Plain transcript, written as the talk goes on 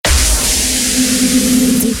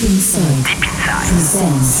Deep Inside.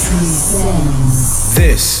 Presents.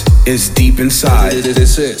 This is Deep Inside.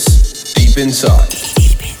 This is Deep Inside.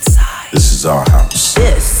 Deep Inside. This is our house.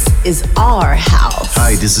 This is our house.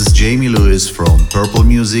 Hi, this is Jamie Lewis from Purple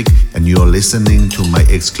Music, and you're listening to my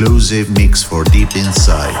exclusive mix for Deep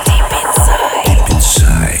Inside. Deep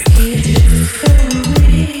Inside. Deep Inside.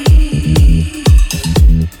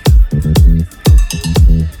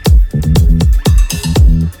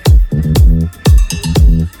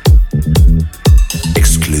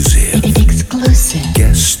 Exclusive.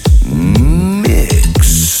 Guest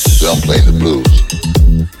mix. I'm playing the blues.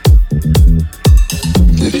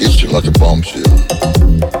 It hits you like a bombshell.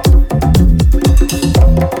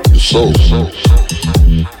 Your soul,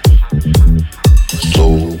 so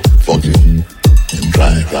funky and dry.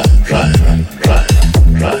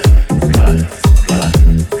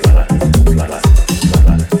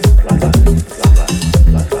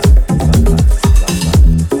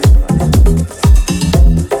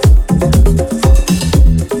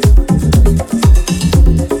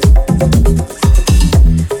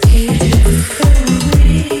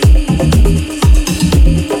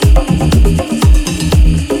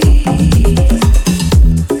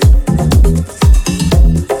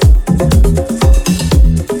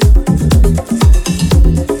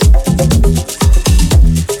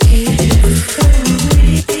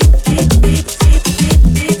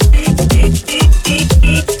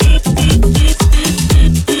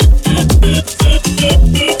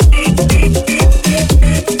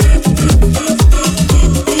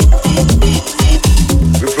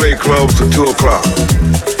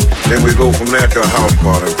 Then we go from there to a house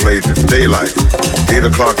party and play till daylight, 8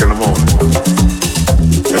 o'clock in the morning.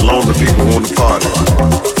 As long as the people want to party.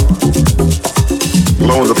 As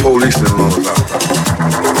long as the police didn't run us out.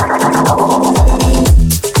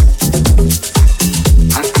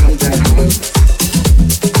 I come down, I sit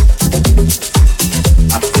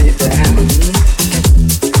down,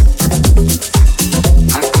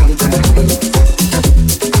 I come down, I sit down.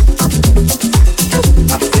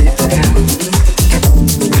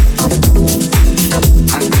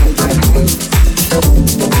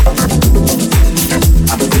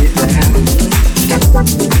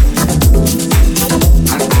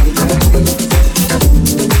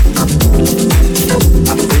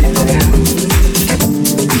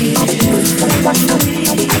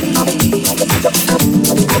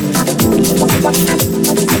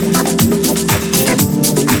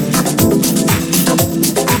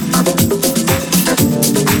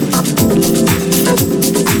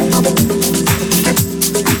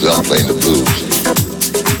 I'm playing the blues.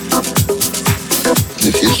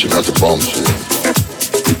 It hits you like a bombshell.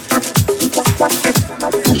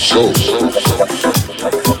 Your soul,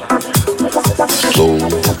 so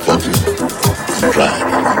funky and dry.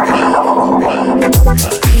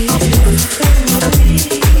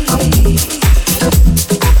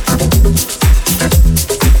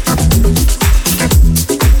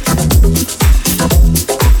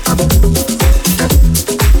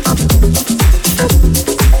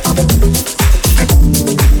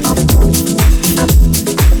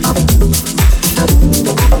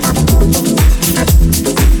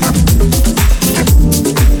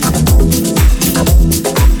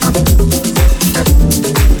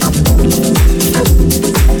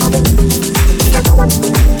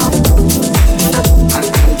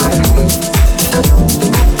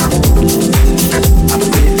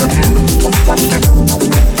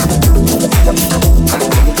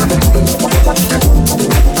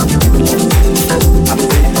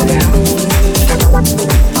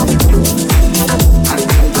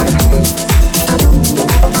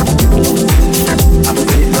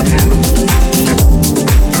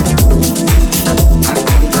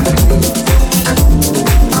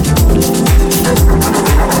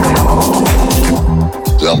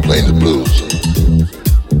 I'm playing the blues.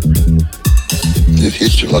 It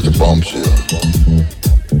hits you like a bombshell.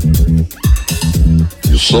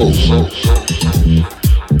 Your soul,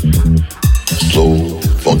 so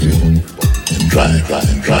funky and dry.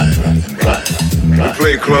 We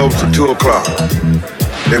play clubs till 2 o'clock.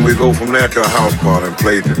 Then we go from there to a house party and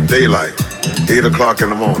play till daylight, 8 o'clock in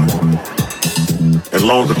the morning. As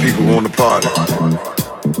long as the people want to party.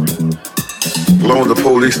 As long as the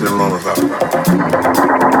police didn't run us out.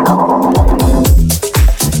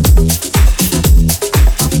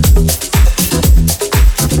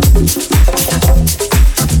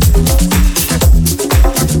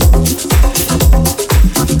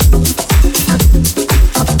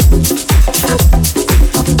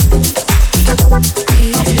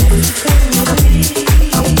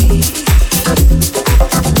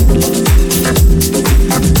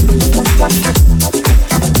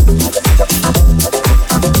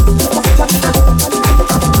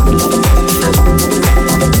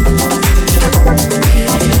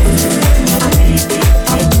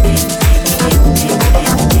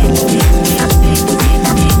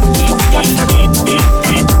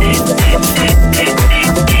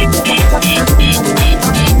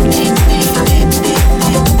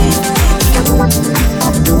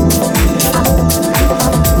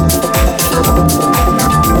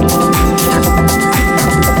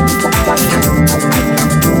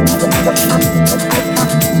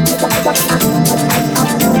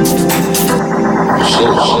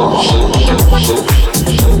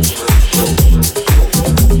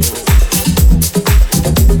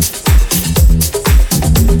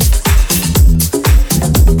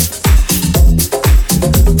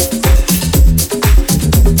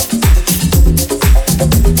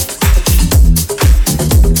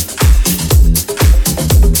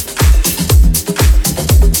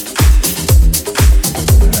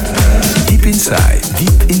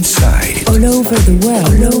 inside. All over the world.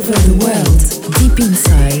 All over the world. Deep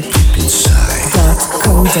inside. Deep inside.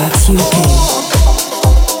 .co.uk.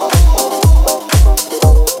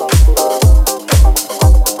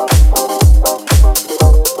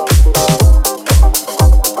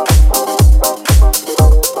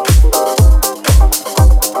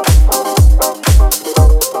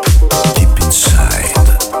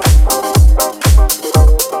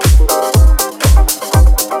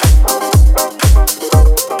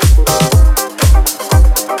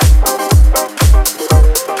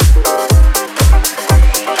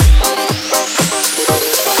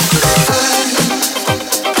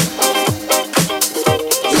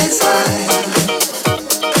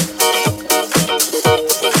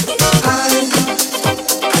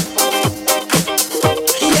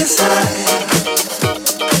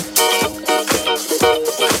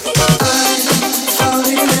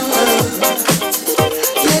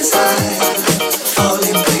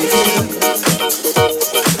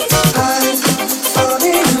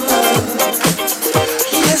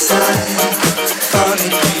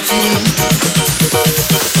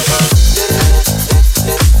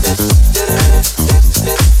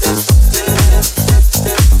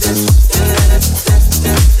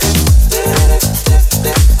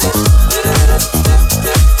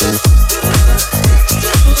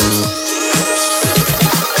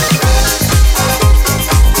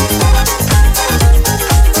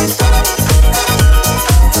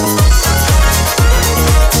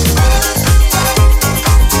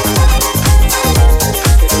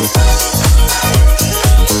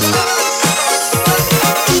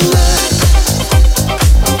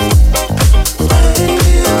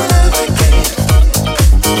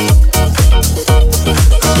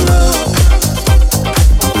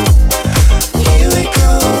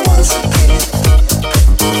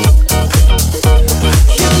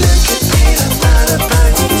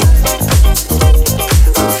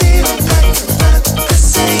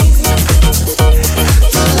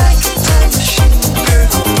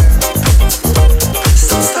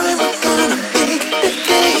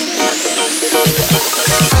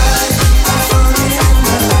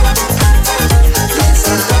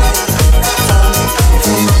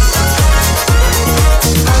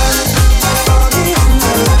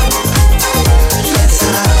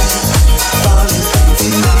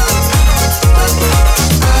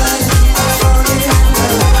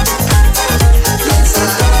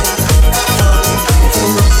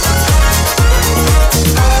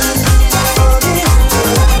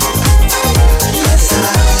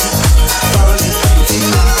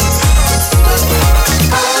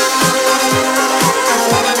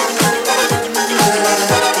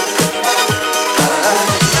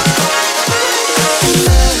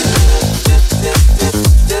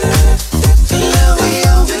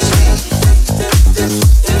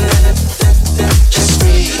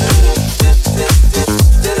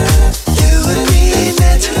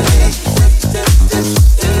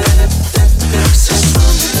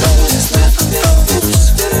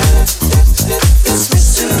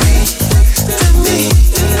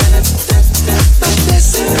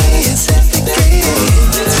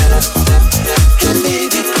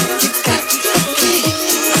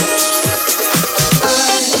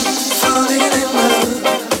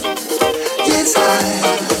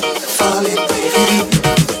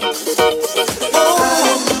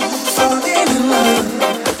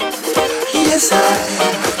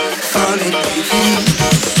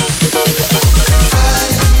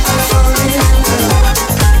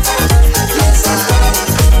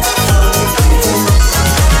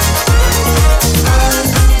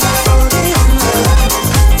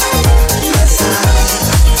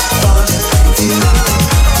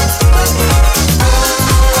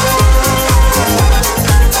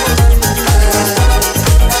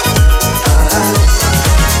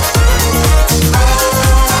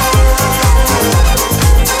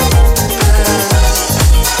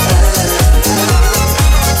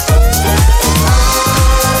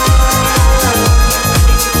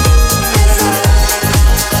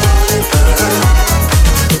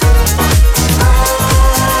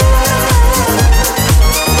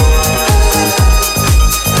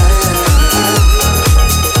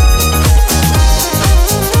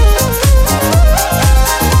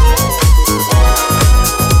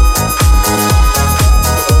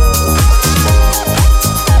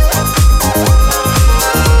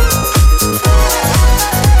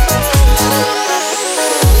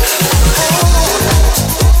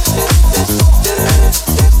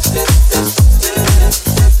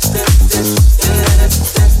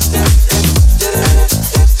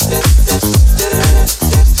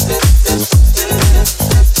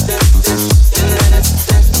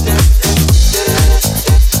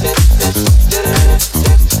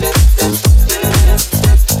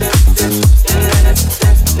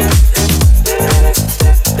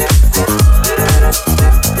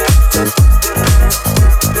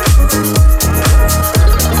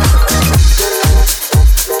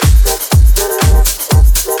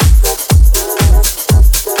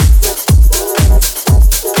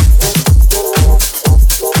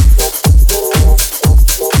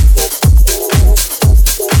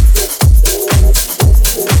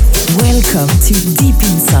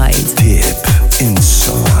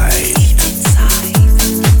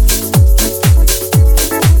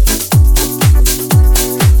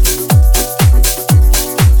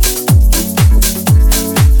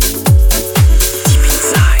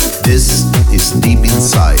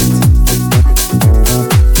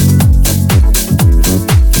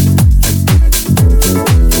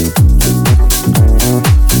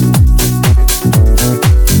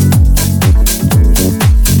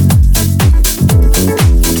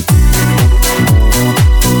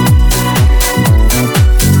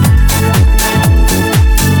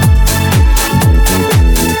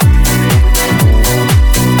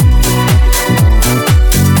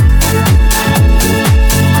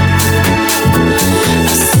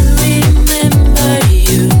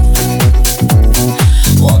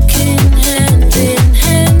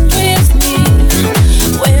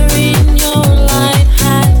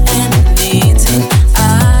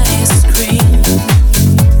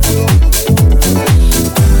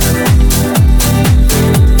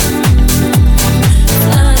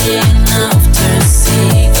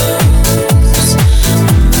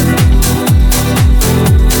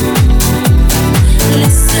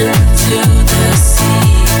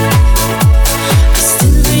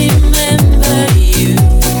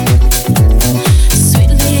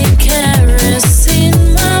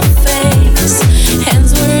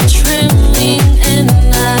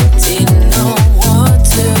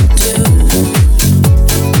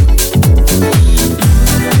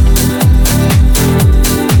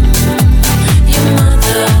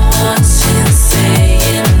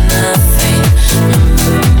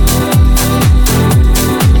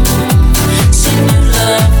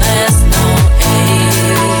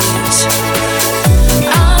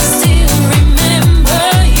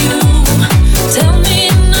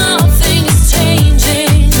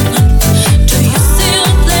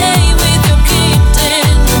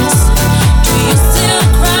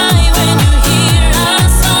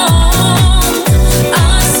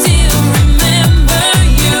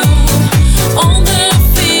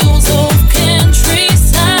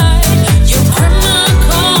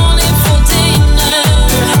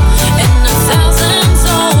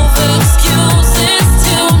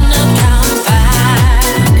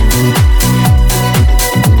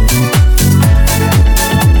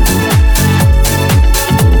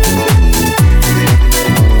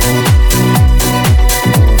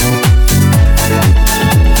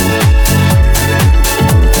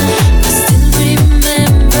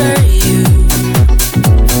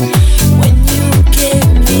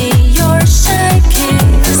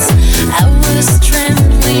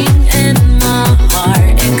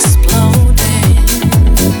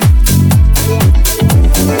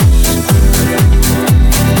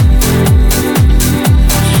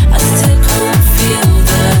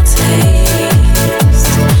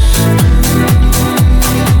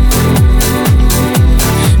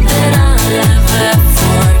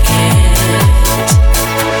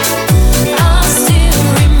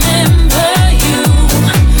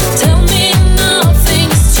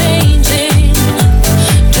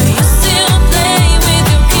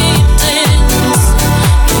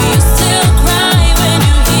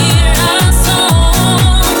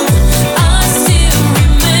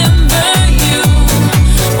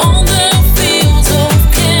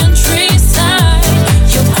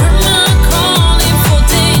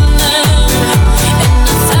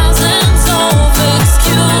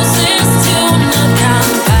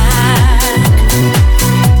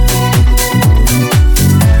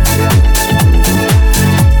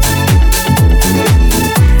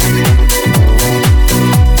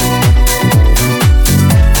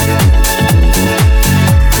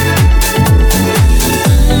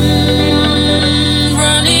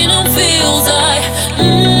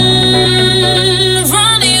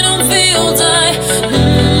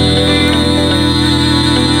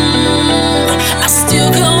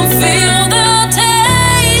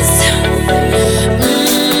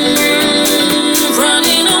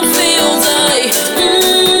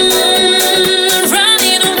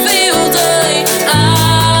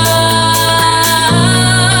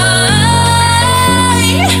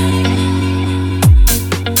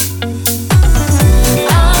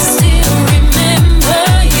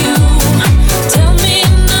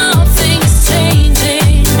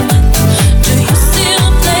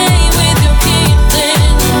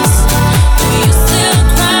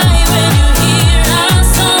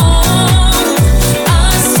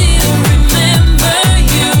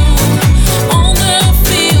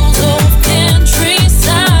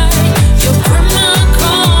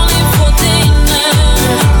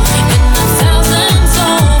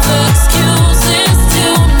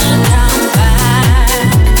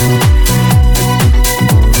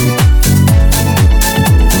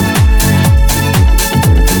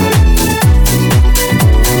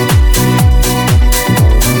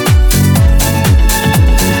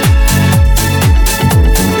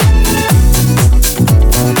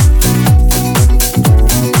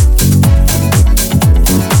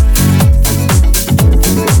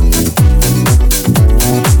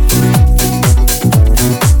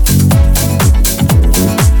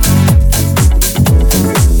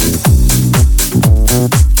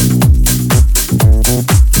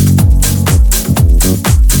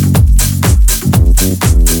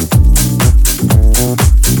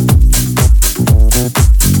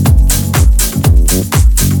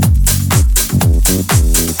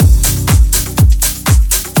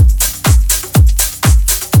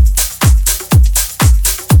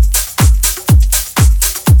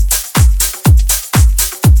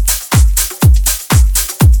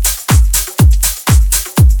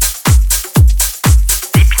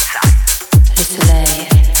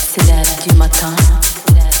 matin.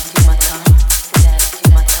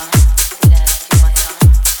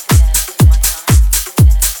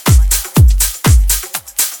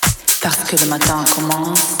 Parce que le matin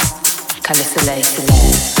commence quand le soleil se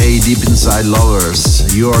lève. Hey Deep Inside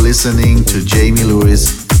lovers, you are listening to Jamie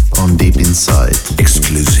Lewis on Deep Inside.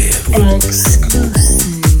 Exclusive.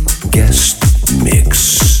 Guest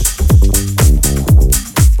mix.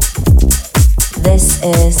 This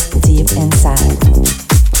is Deep Inside.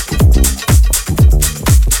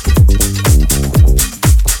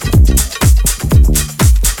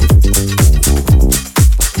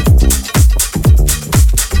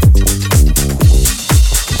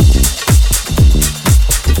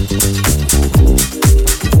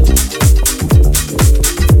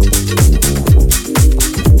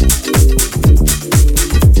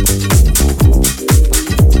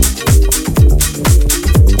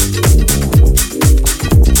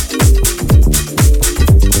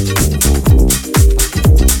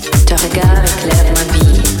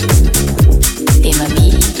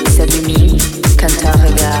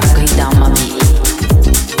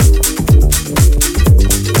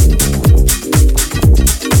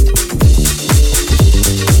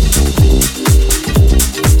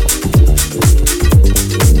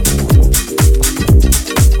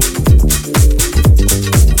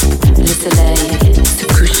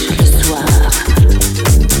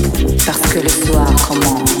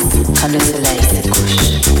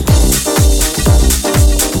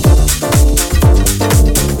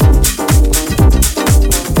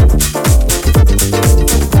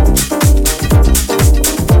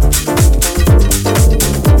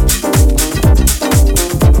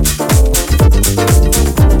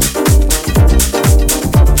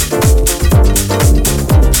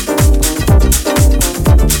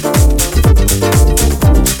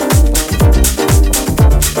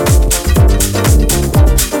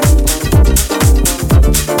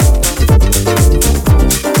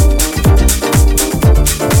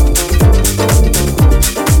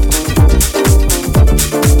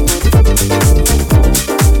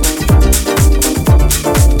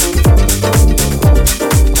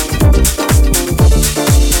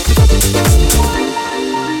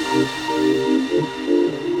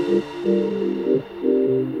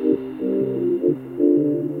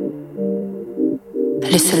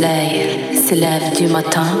 Le soleil se lève du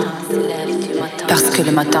matin parce que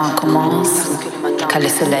le matin commence quand le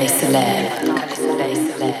soleil se lève.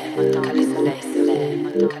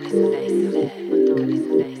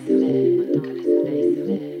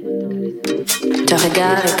 Ton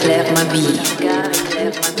regard éclaire ma vie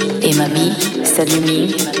et ma vie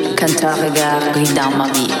s'illumine quand ton regard brille dans ma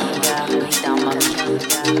vie.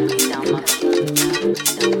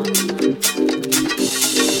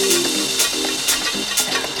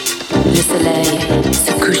 Le soleil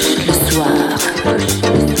se couche le soir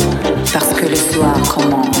parce que le soir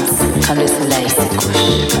commence quand le soleil se couche.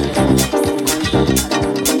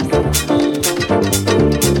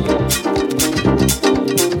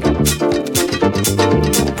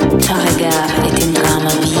 Ton regard éteindra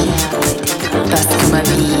ma vie parce que ma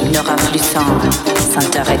vie n'aura plus sens sans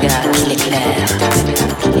ton regard qui l'éclaire.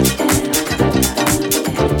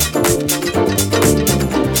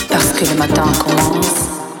 Parce que le matin commence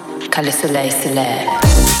quand le soleil se lève.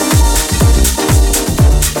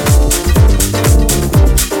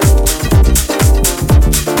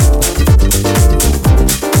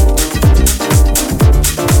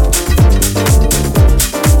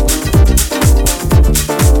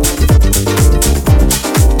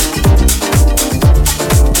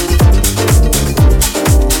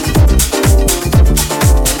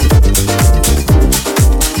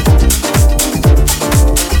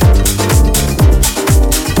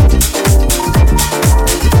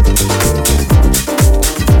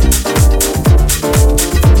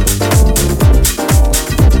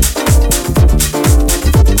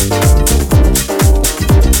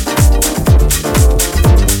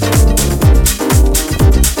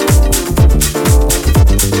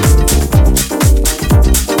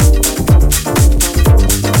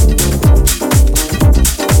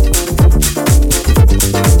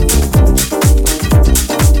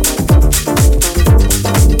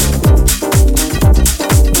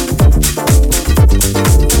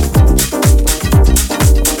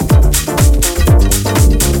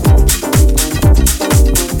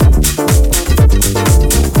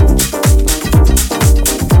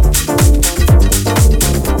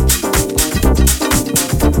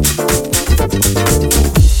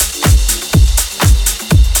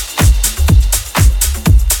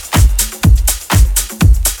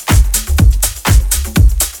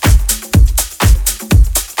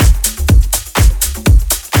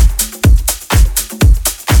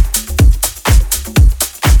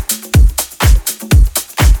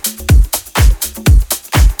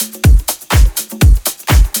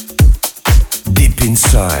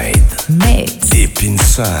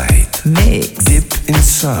 inside. Mix. Dip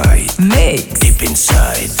inside. Mix. Deep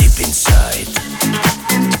inside. Deep inside.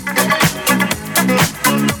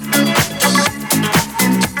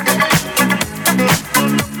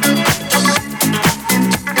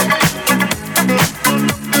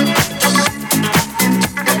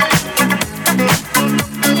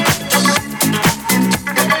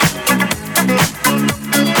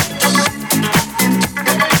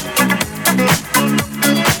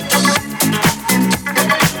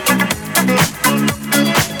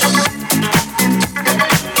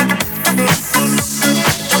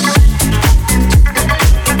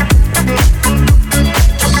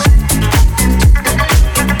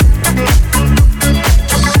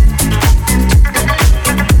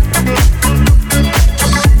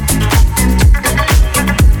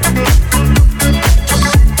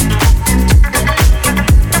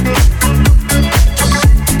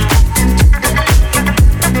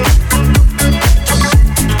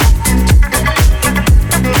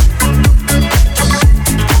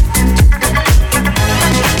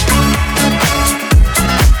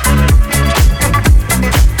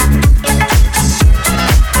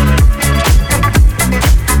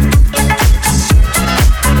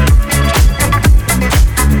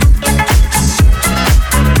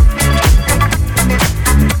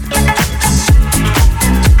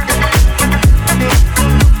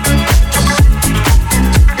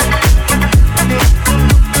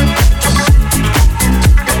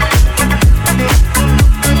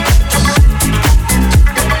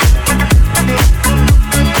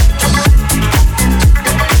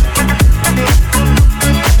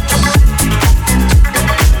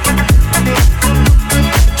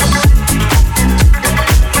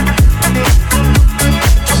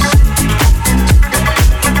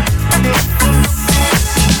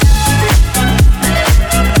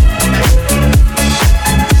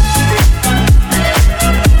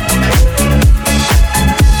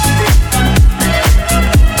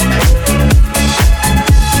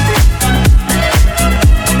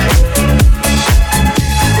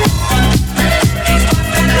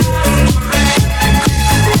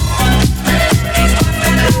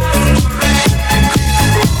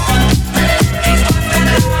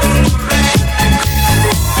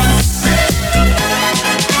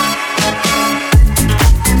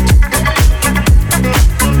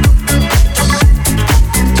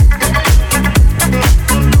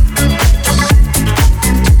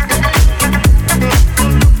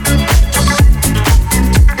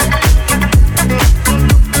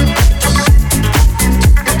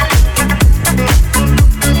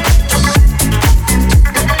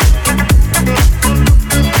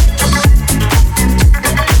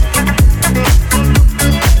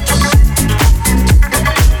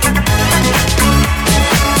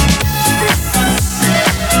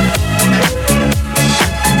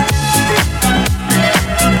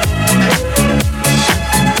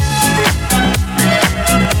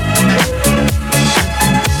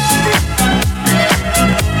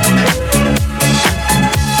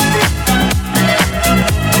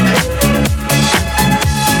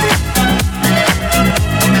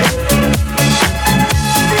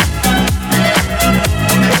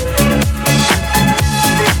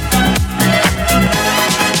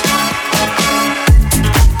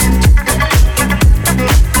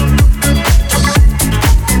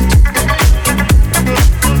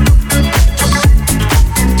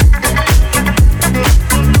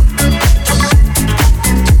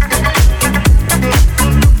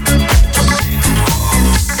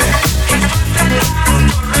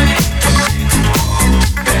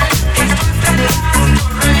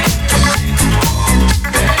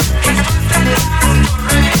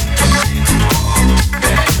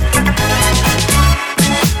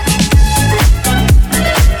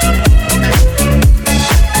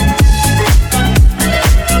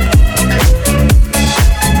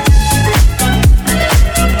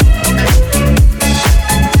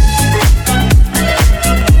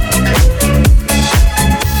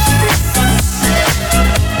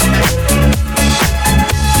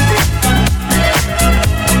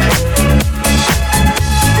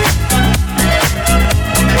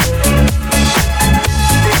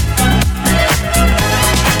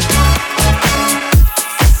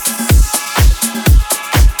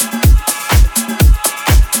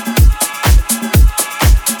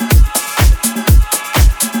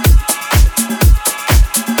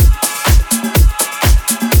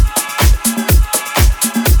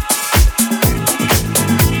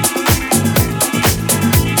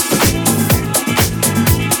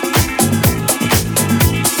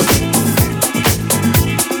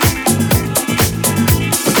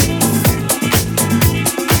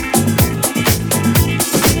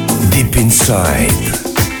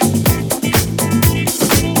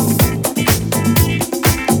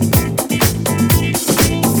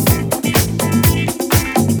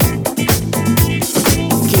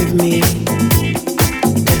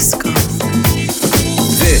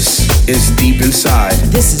 is deep inside.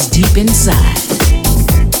 This is Deep Inside.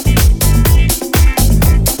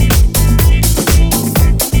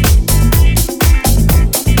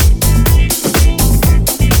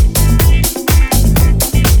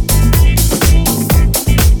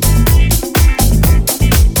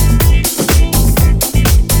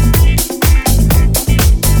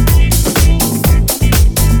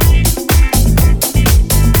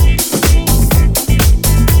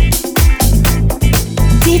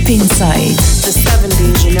 Inside. The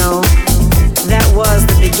 70s, you know, that was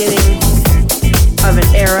the beginning of an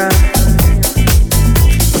era.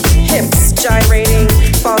 Hips gyrating,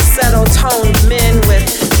 falsetto toned men with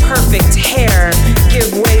perfect hair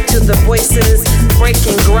give way to the voices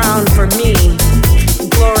breaking ground for me.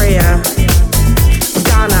 Gloria,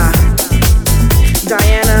 Donna,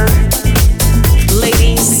 Diana,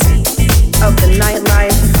 ladies of the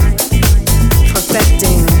nightlife,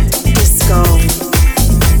 perfecting disco.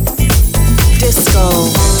 Disco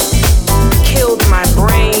killed my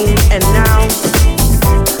brain, and now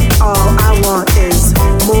all I want is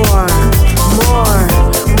more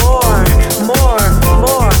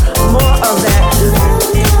of that.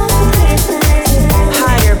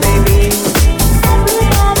 Higher, baby.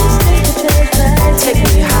 Take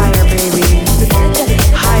me higher, baby.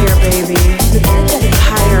 Higher, baby.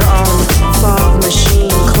 Higher on fog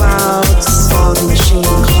machine clouds. Fog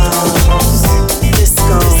machine clouds.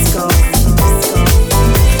 Disco.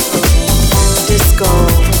 Disco.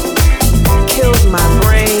 Kill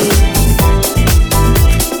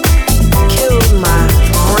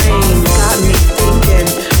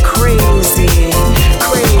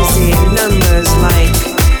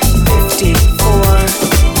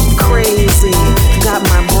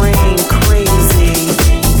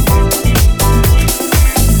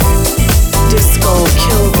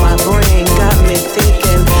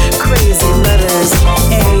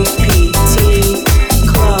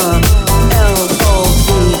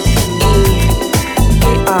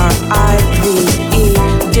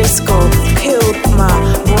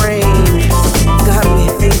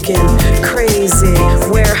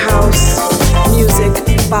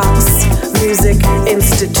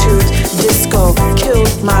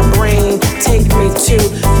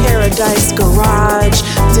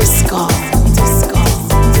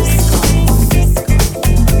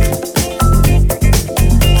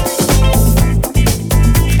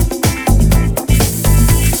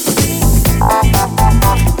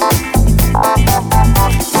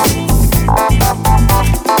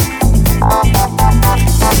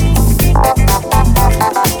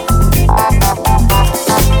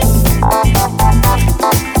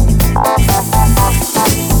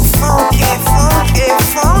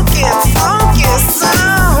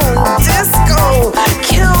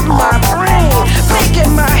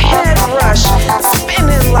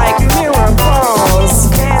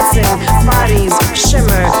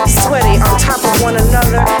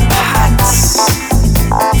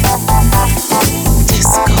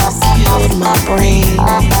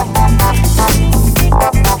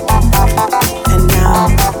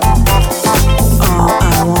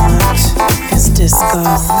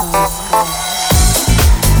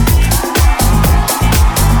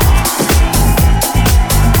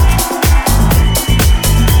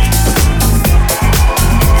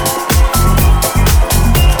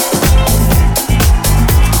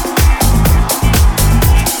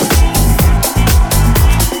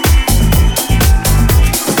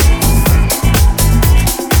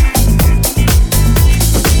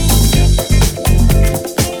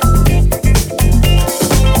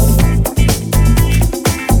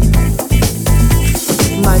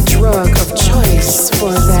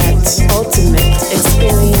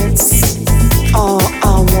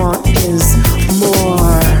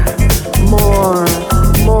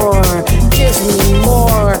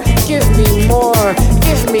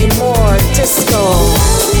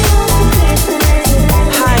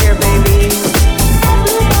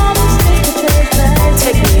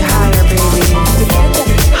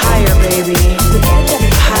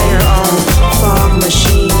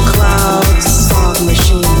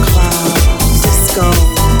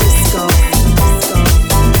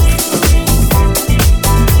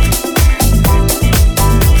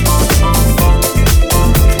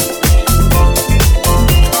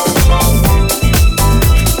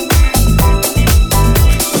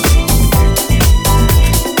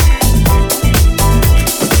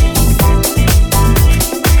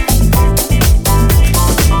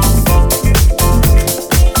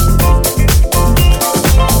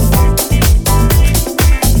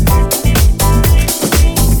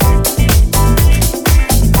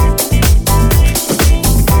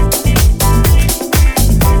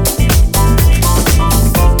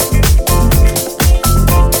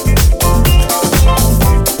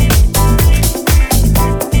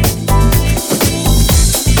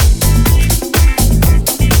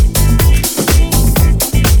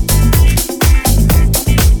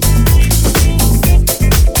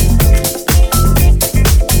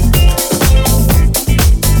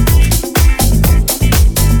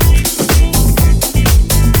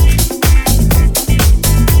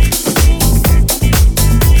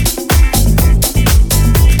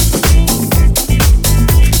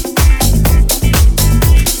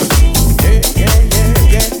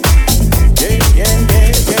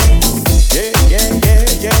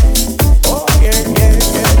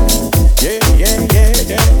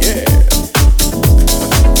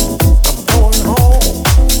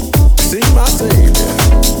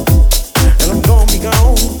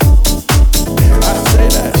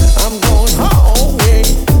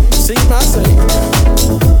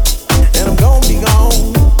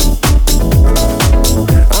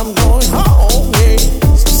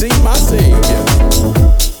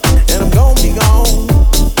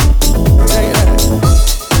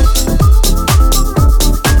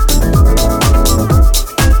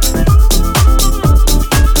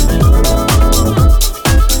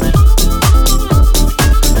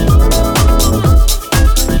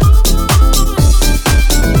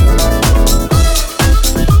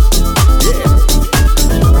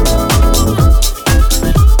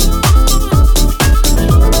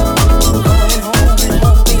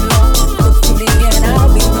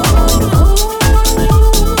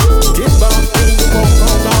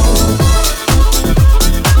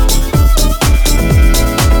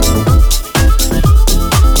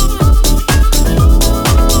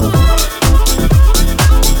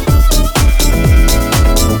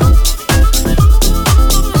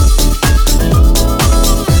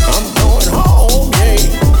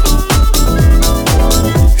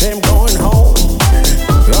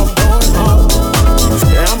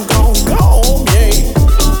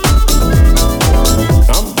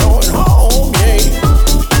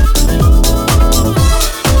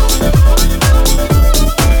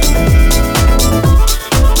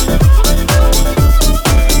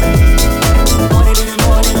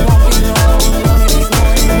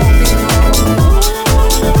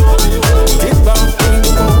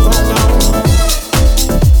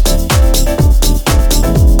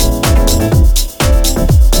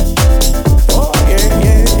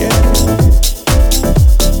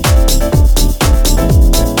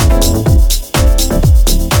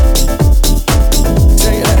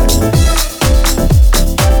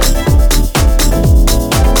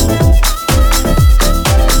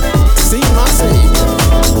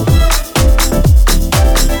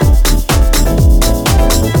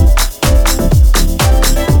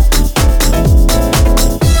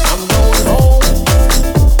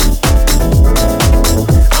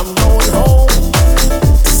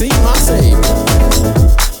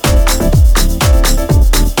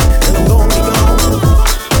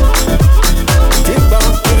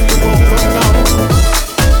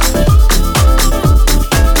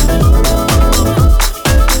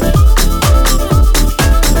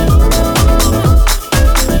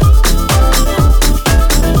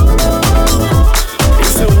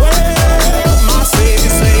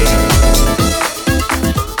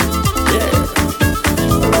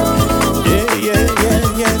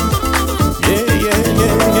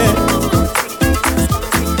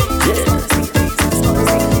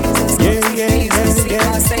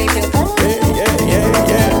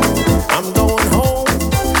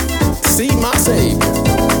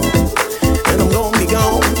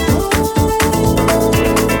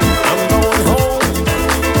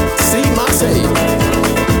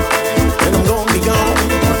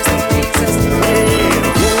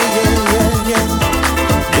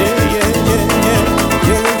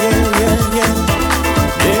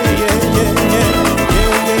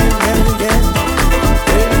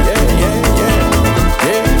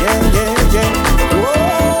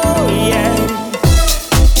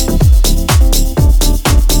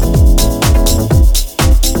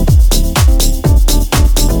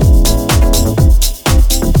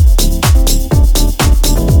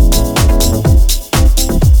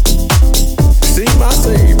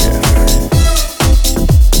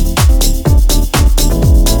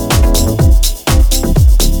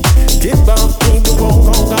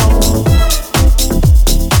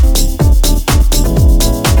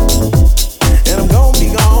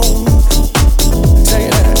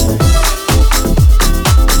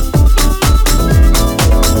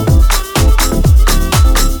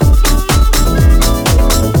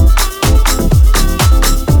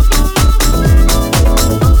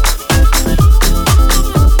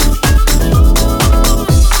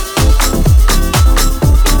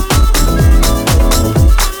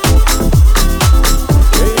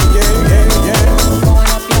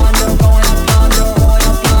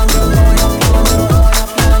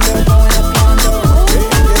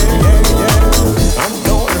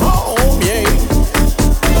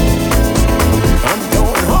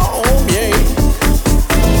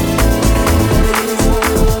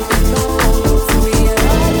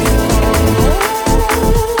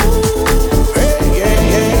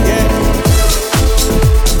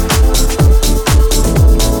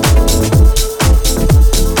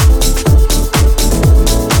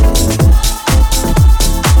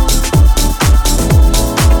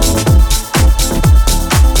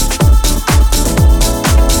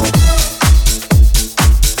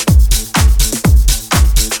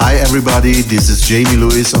everybody, this is Jamie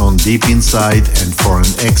Lewis on Deep Inside and for an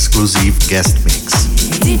exclusive guest mix.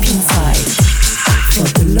 Deep Inside, for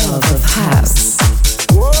the love of house.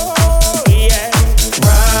 Whoa, yeah.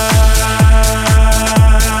 Ride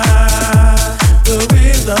the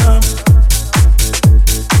rhythm.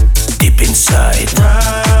 Deep Inside.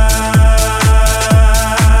 Ride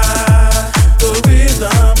the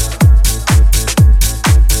rhythm.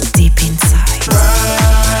 Deep Inside.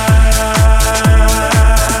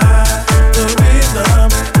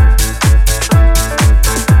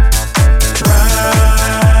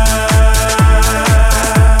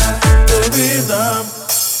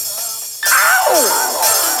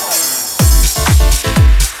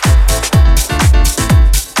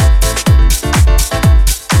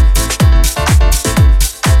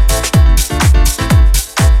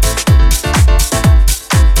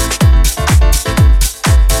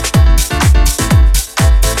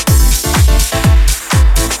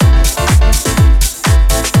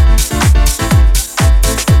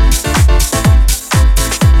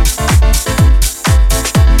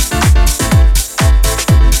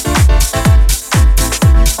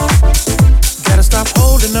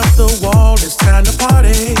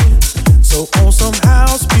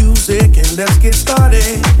 Let's get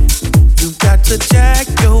started. You got to jack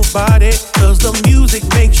your body, cause the music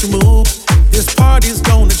makes you move. This party's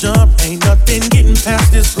gonna jump, ain't nothing getting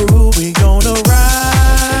past this groove. We gonna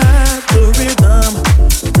ride the rhythm,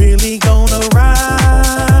 really gonna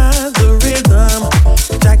ride the rhythm.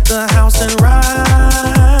 Jack the house and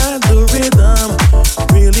ride the rhythm,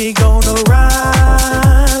 really gonna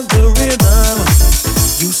ride the rhythm.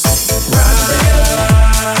 You say ride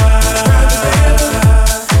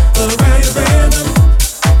the rhythm.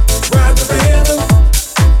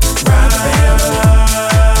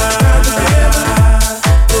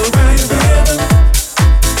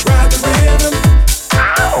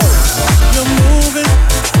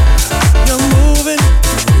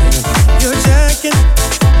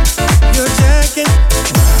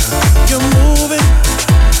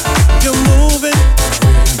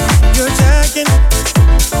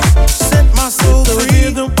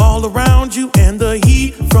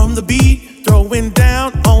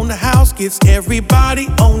 Gets everybody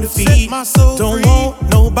on the feet. Don't want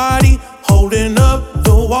nobody holding up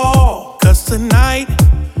the wall. Cause tonight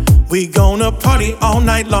we gonna party all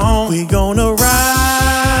night long. We gonna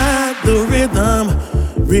ride the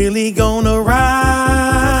rhythm, really gonna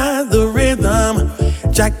ride the rhythm.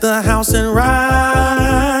 Jack the house and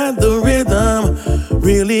ride the rhythm,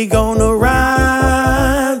 really gonna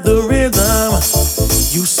ride the rhythm.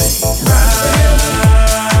 You say ride.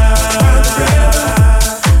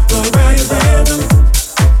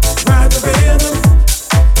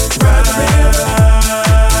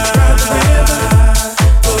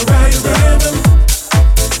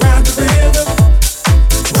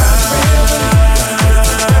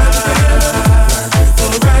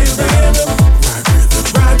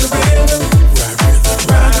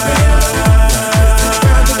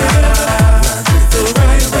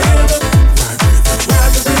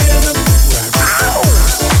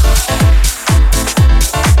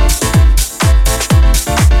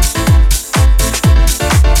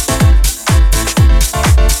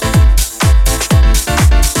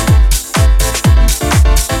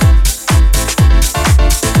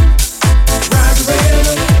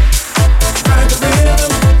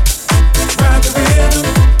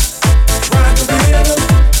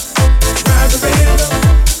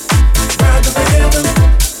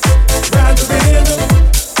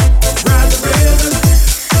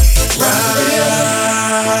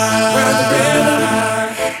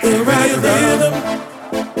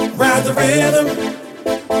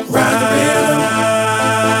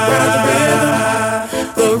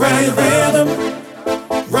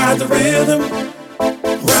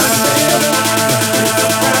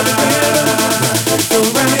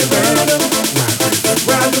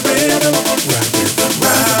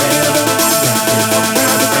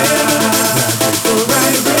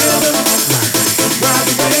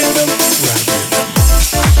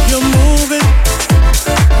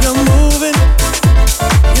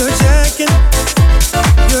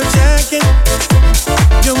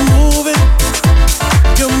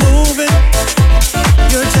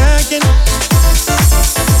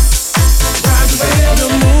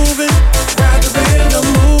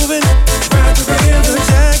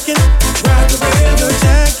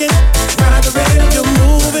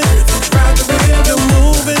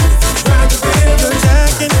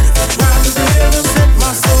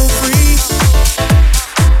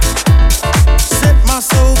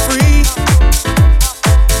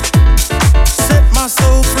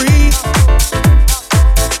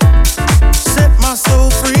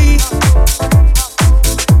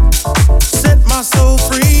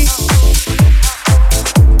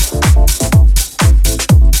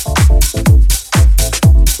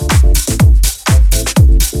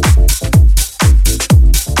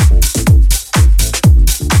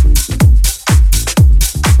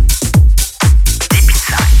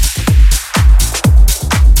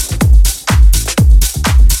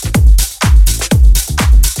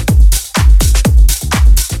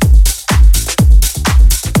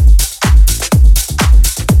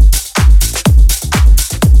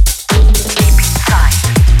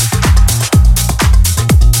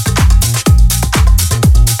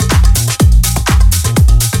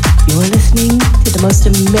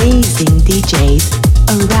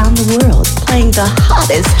 playing the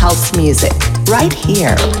hottest house music right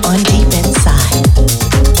here on Deep Inside.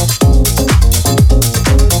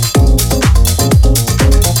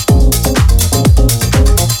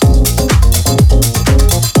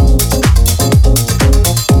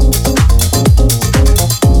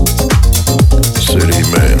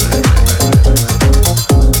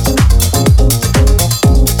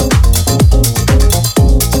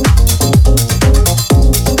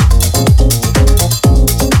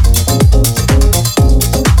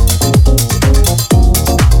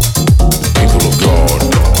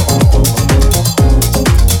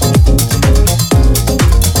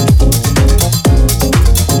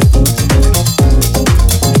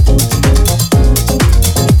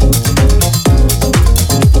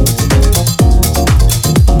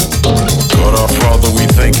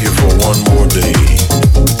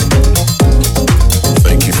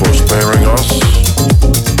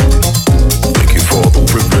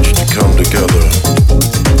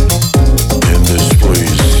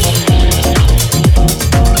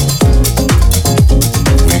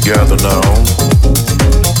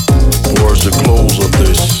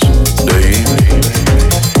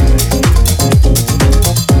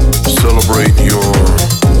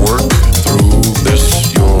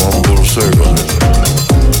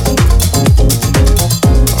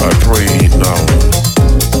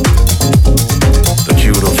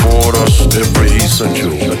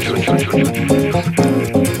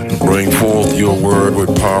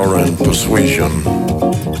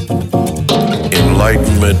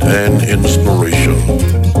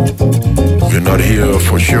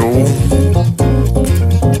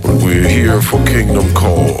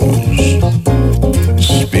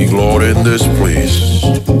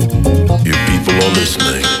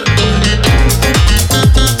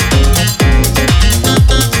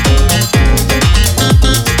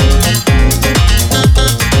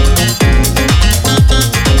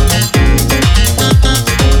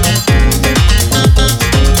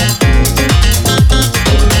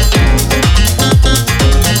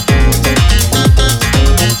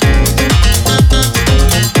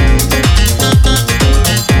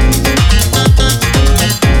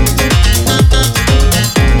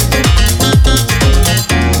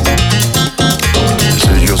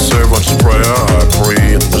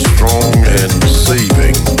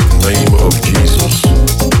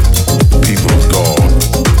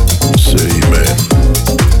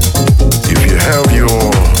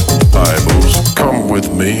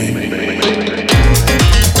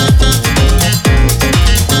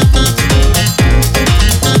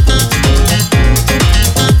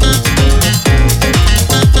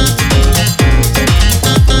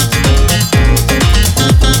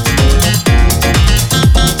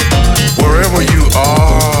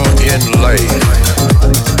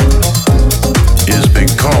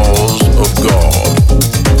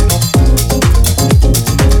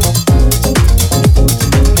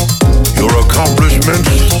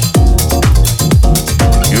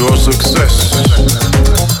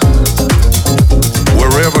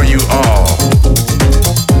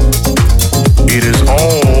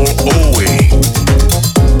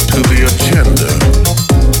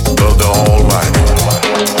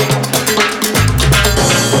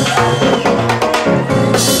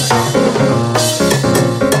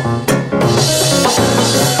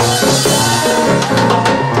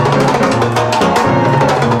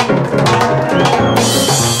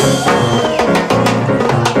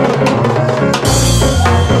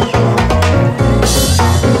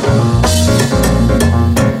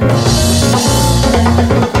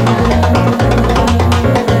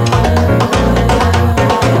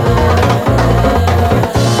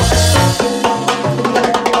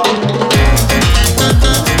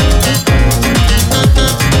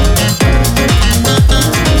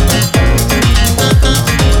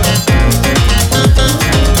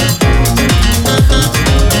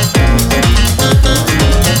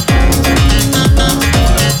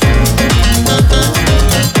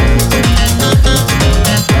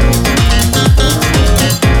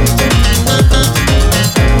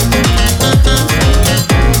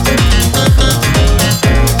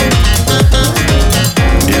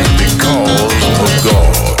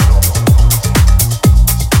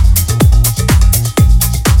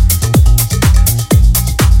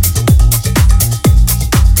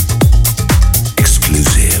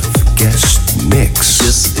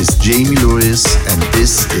 Jamie Lewis, and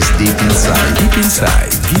this is Deep Inside. Deep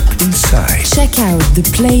Inside, Deep Inside. Check out the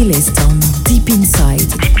playlist on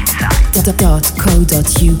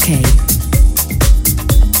deepinside.co.uk.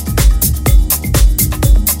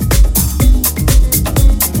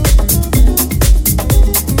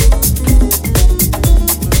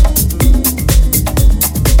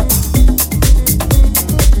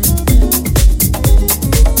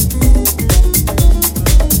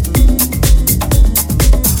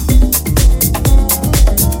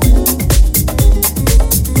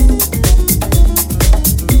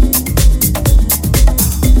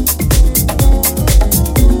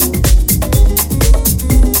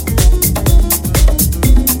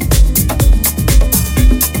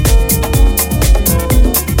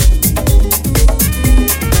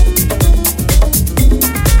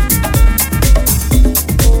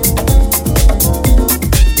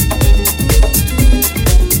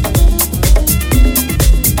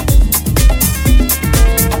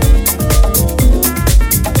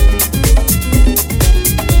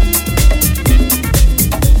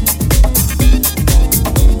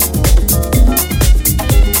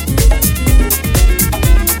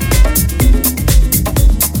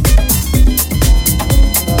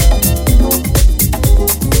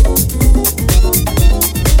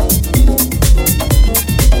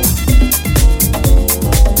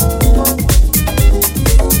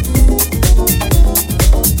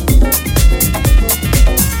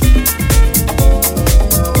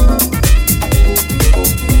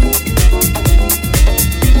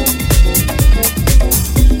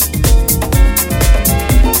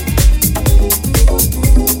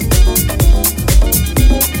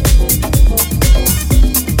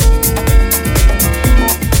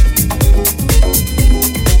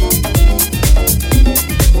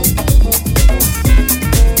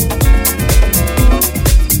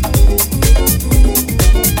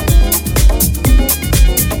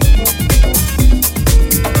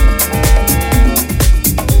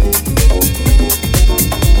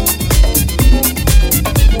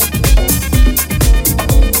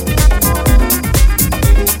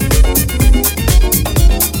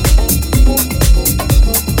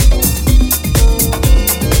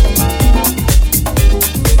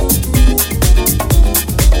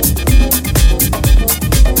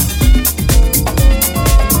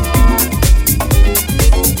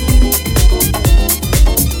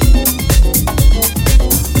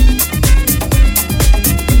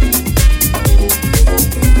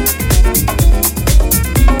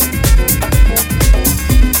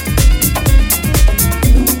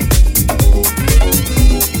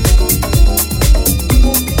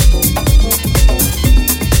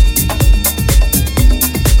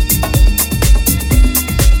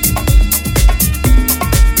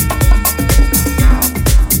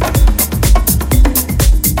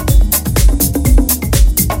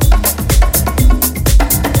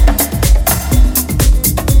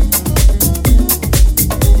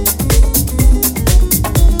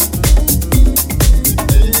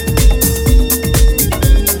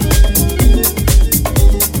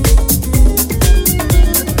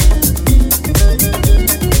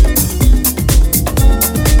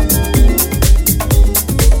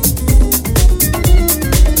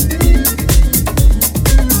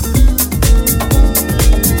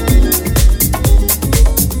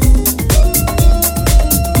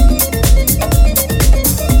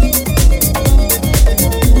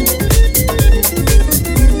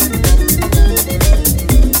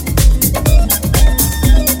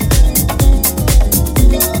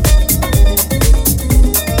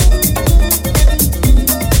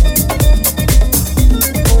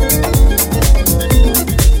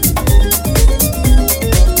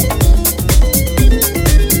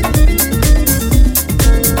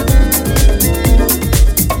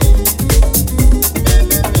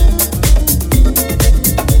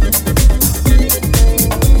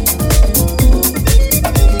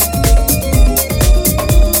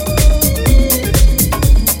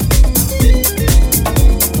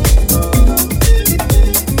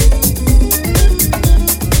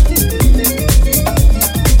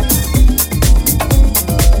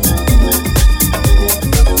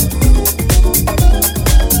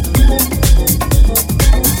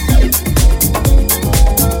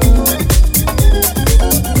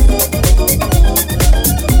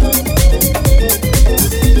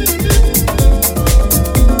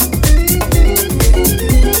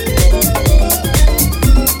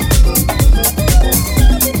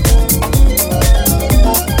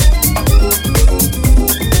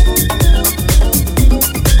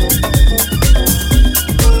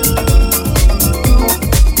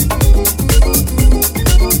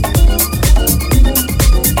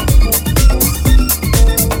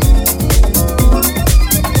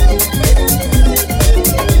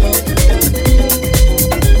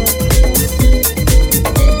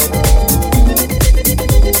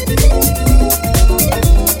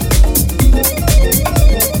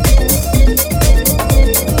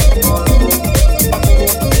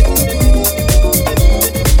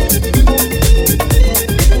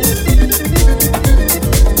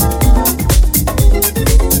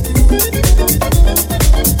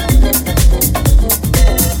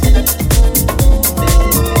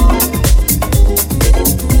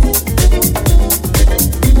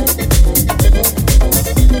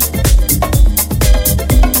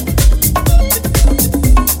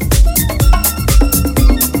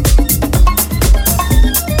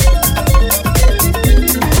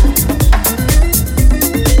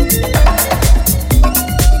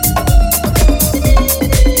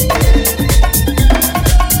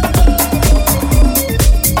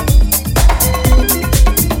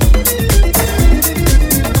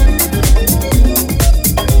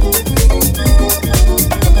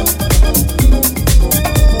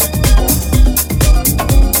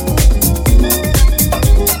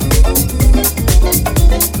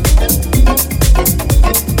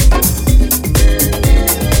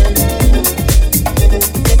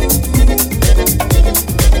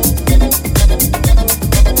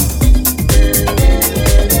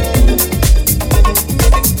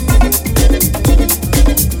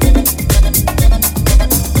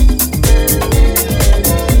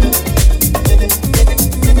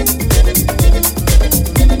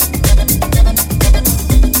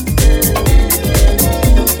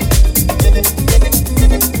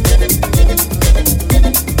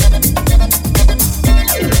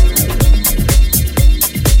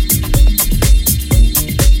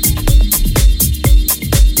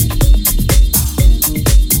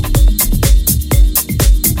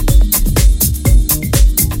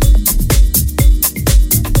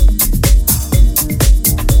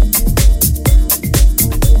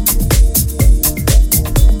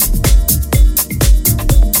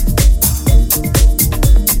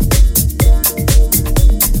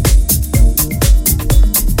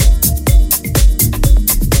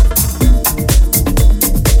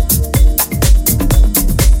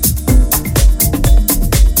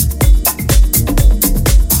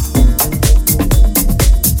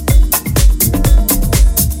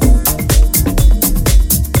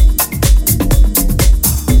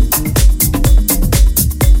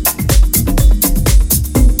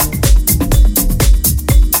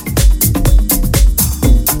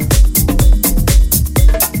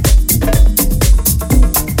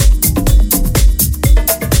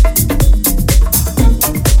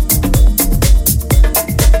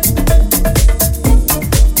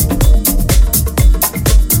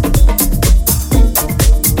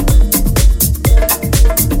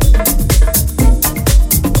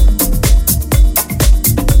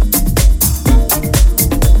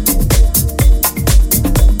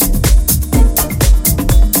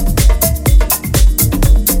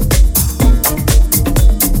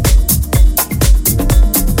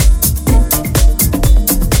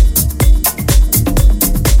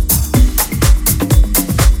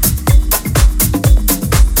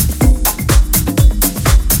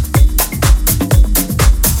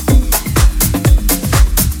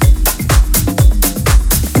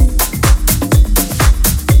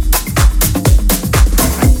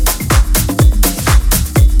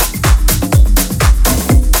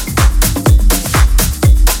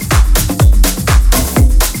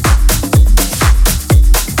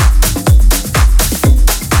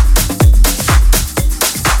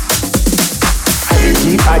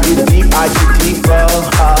 I get deeper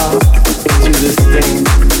into this thing.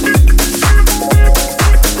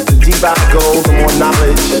 The deeper I go, the more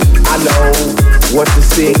knowledge I know what to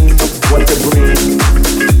sing, what to bring.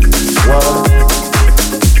 Well,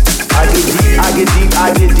 I get deep, I get deep,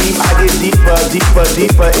 I get deep, I get deeper, deeper,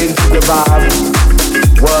 deeper into the vibe.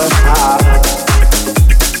 What?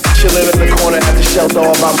 Chilling in the corner at the shelter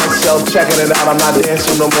all by myself, checking it out. I'm not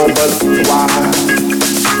dancing no more, but why?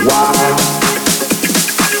 Why?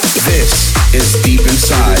 This is Deep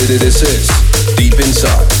Inside. This is Deep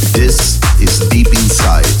Inside. This is Deep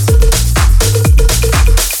Inside.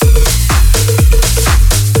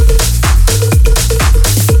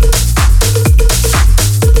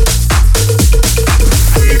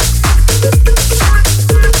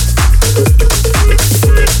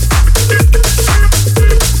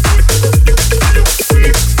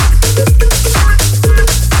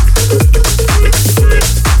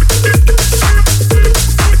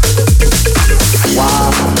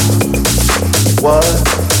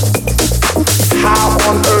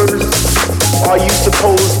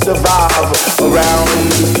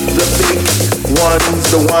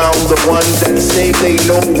 The ones that say they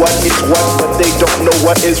know what is what, but they don't know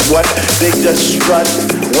what is what. They just strut.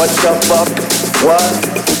 What the fuck? What?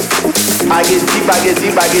 I get deep, I get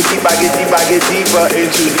deep, I get deep, I get deep, I get deeper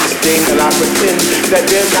into this thing, and I pretend that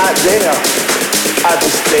they're not there. I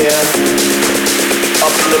just stare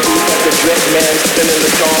up in the booth at the dread man spinning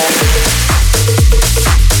the song.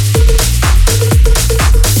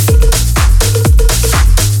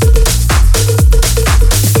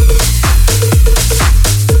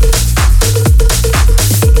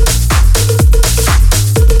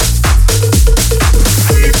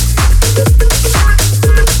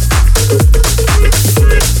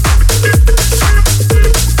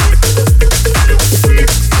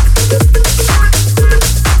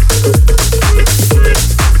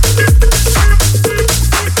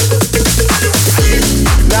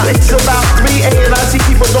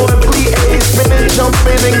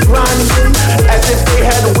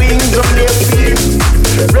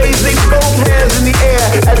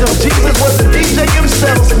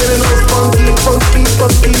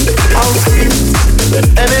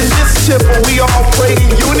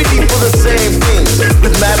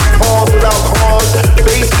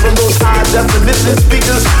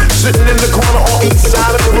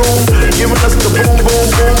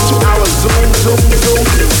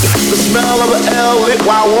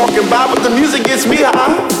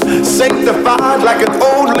 Sanctified like an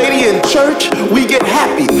old lady in church, we get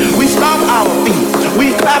happy. We stomp our feet, we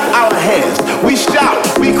clap our hands, we shout,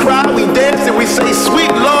 we cry, we dance, and we say, "Sweet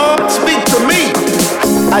Lord, speak to me."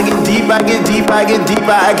 I get deep, I get deep, I get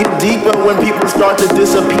deeper, I get deeper when people start to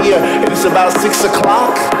disappear. And it's about 6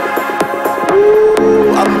 o'clock.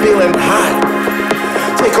 Ooh, I'm feeling hot.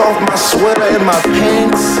 Take off my sweater and my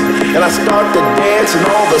pants, and I start to dance, and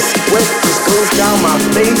all the sweat just goes down my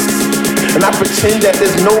face. And I pretend that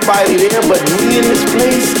there's nobody there but me in this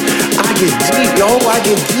place. I get deep, yo, I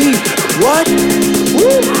get deep. What?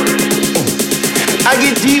 Woo. I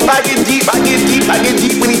get deep, I get deep, I get deep, I get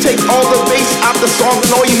deep. When he takes all the bass out the song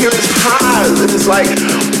and all you hear is highs. And it's like,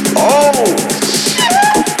 oh,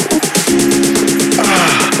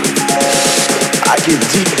 I get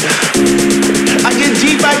deep. I get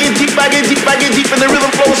deep, I get deep, I get deep, I get deep. And the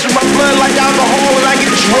rhythm flows through my blood like alcohol. And I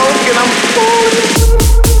get drunk and I'm falling.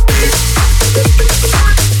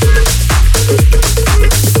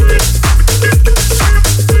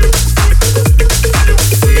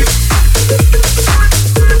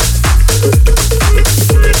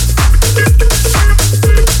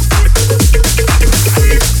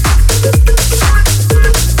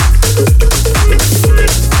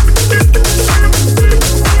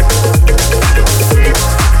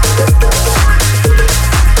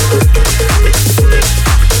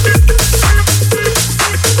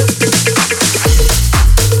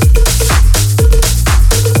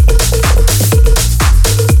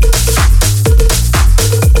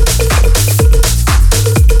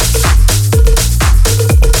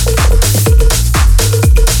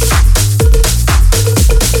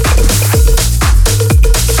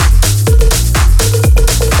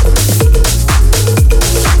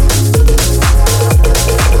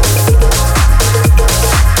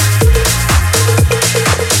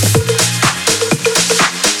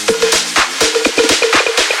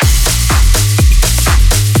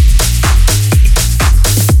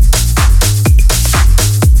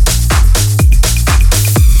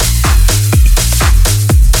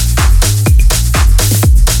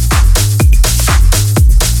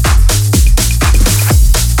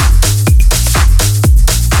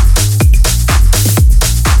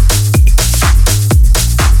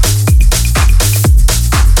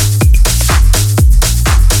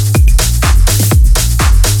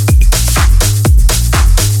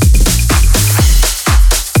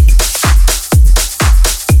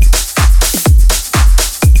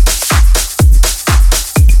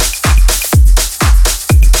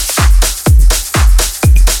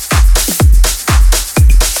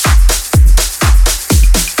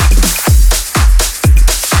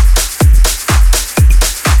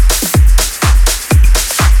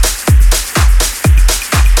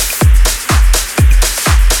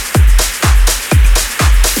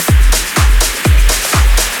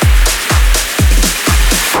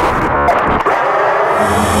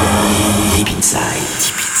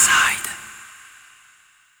 Inside.